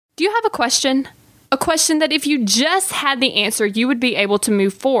Do you have a question? A question that if you just had the answer, you would be able to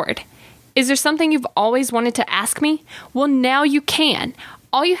move forward. Is there something you've always wanted to ask me? Well, now you can.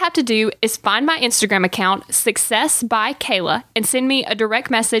 All you have to do is find my Instagram account, Success by Kayla, and send me a direct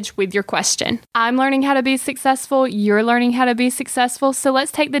message with your question. I'm learning how to be successful. You're learning how to be successful. So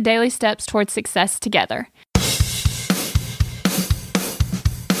let's take the daily steps towards success together.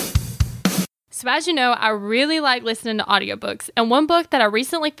 So as you know, I really like listening to audiobooks, and one book that I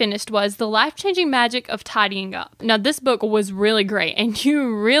recently finished was The Life-Changing Magic of Tidying Up. Now, this book was really great, and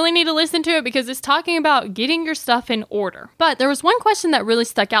you really need to listen to it because it's talking about getting your stuff in order. But there was one question that really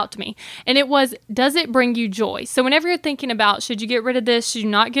stuck out to me, and it was, does it bring you joy? So whenever you're thinking about, should you get rid of this, should you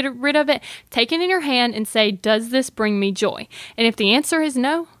not get rid of it, take it in your hand and say, does this bring me joy? And if the answer is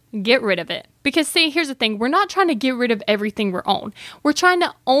no, get rid of it. Because see, here's the thing, we're not trying to get rid of everything we own. We're trying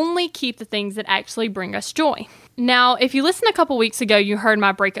to only keep the things that actually bring us joy. Now, if you listened a couple weeks ago, you heard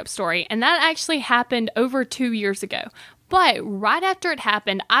my breakup story, and that actually happened over 2 years ago. But right after it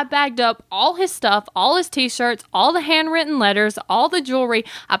happened, I bagged up all his stuff, all his t-shirts, all the handwritten letters, all the jewelry.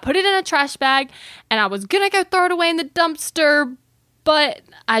 I put it in a trash bag, and I was gonna go throw it away in the dumpster, but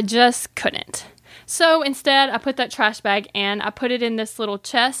I just couldn't. So instead, I put that trash bag and I put it in this little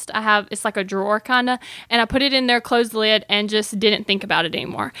chest. It's like a drawer kind of, and I put it in there, closed the lid, and just didn't think about it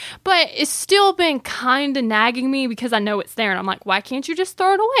anymore. But it's still been kind of nagging me because I know it's there, and I'm like, why can't you just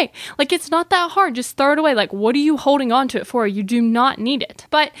throw it away? Like, it's not that hard. Just throw it away. Like, what are you holding on to it for? You do not need it.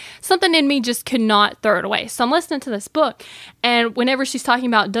 But something in me just could not throw it away. So I'm listening to this book, and whenever she's talking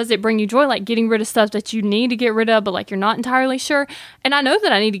about, does it bring you joy? Like getting rid of stuff that you need to get rid of, but like you're not entirely sure. And I know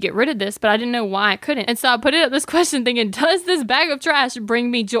that I need to get rid of this, but I didn't know why I couldn't. And so I put it up this question thinking, does this bag of trash bring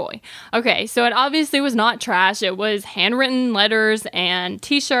me joy? Okay, so it obviously was not trash. It was handwritten letters and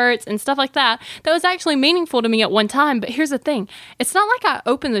t-shirts and stuff like that was actually meaningful to me at one time. But here's the thing. It's not like I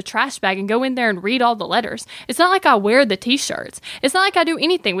open the trash bag and go in there and read all the letters. It's not like I wear the t-shirts. It's not like I do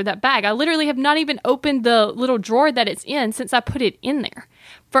anything with that bag. I literally have not even opened the little drawer that it's in since I put it in there.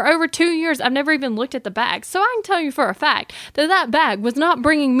 For over 2 years, I've never even looked at the bag. So I can tell you for a fact that that bag was not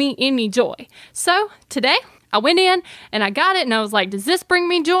bringing me any joy. So today, I went in and I got it and I was like, does this bring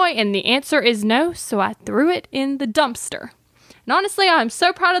me joy? And the answer is no. So I threw it in the dumpster. And honestly, I'm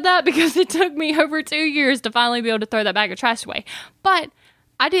so proud of that because it took me over 2 years to finally be able to throw that bag of trash away. But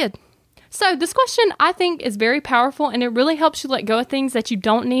I did. So this question, I think, is very powerful, and it really helps you let go of things that you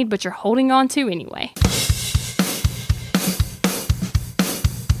don't need but you're holding on to anyway.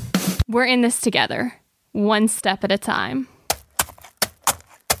 We're in this together, one step at a time.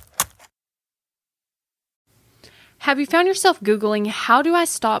 Have you found yourself Googling, how do I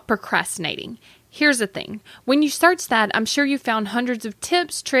stop procrastinating? Here's the thing. When you search that, I'm sure you found hundreds of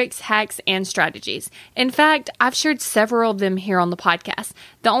tips, tricks, hacks, and strategies. In fact, I've shared several of them here on the podcast.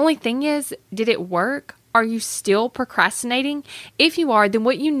 The only thing is, did it work? Are you still procrastinating? If you are, then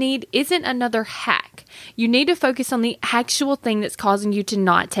what you need isn't another hack. You need to focus on the actual thing that's causing you to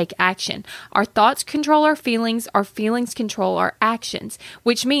not take action. Our thoughts control our feelings control our actions,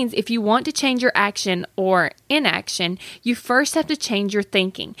 which means if you want to change your action or inaction, you first have to change your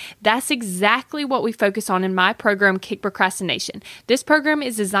thinking. That's exactly what we focus on in my program, Kick Procrastination. This program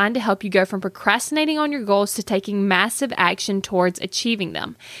is designed to help you go from procrastinating on your goals to taking massive action towards achieving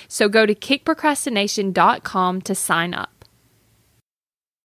them. So go to kickprocrastination.com to sign up.